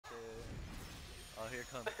Oh, here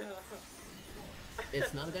it comes.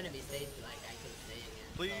 It's not gonna be safe to like actually stay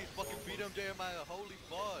again. Please fucking beat him, Jeremiah. Holy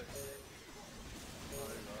fuck. Oh,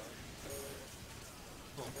 there you go.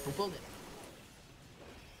 Oh, who pulled it?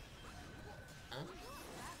 Huh?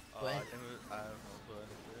 I think it was, I don't know who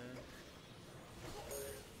anything.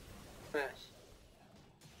 Smash.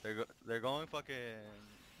 They're going fucking.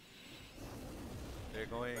 They're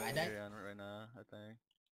going Right, Arion right now, I think.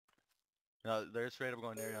 No, they're straight up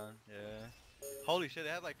going Arion. Yeah. Holy shit,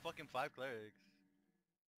 they have like fucking 5 clerics.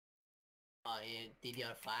 Oh, yeah,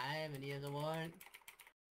 DDR5 and the other one.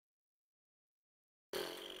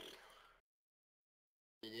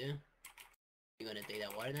 You gonna take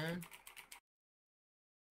that war down?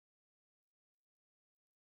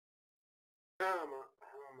 Oh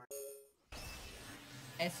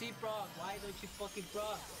my. SC proc, why don't you fucking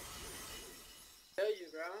proc? Tell you,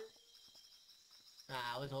 bro.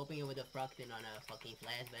 I was hoping it would have procced it on a fucking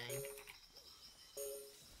flashbang.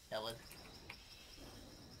 That was...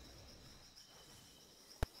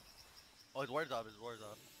 Oh, his ward's up, his ward's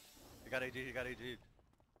up. He got AG, he got AG.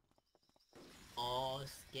 Oh,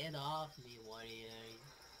 get off me, warrior.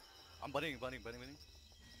 I'm bunning.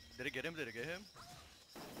 Did it get him? Did it get him?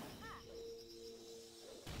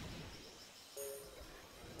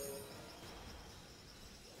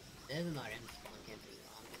 There's another M spawn, can't be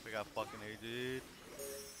wrong. We got fucking AG.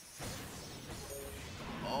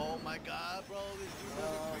 Oh my god, bro, this dude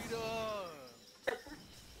doesn't beat him!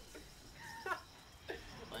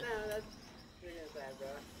 What? No, that's pretty sad, bro.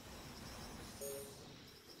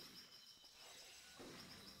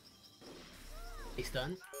 He's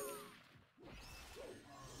stunned.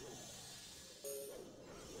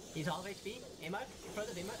 He's half HP. Amark, in front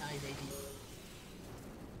of Amark. Ah, he's AG.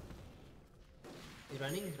 He's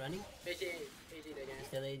running, he's running. AG again. He's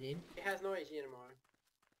still AG. He has no AG anymore.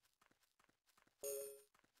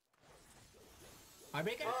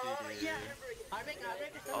 Heartbreaker? Oh, yeah,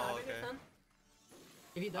 Heartbreaker stun, Oh, Heartbreaker okay. stun.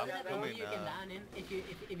 If he doesn't I'm have AG, assuming, you can down him.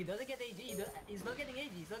 If he doesn't get AG, he's not getting AG,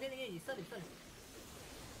 he's not getting AG, stun him.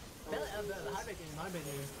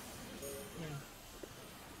 Heartbreaker. Yeah.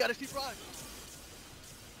 Got a steep run!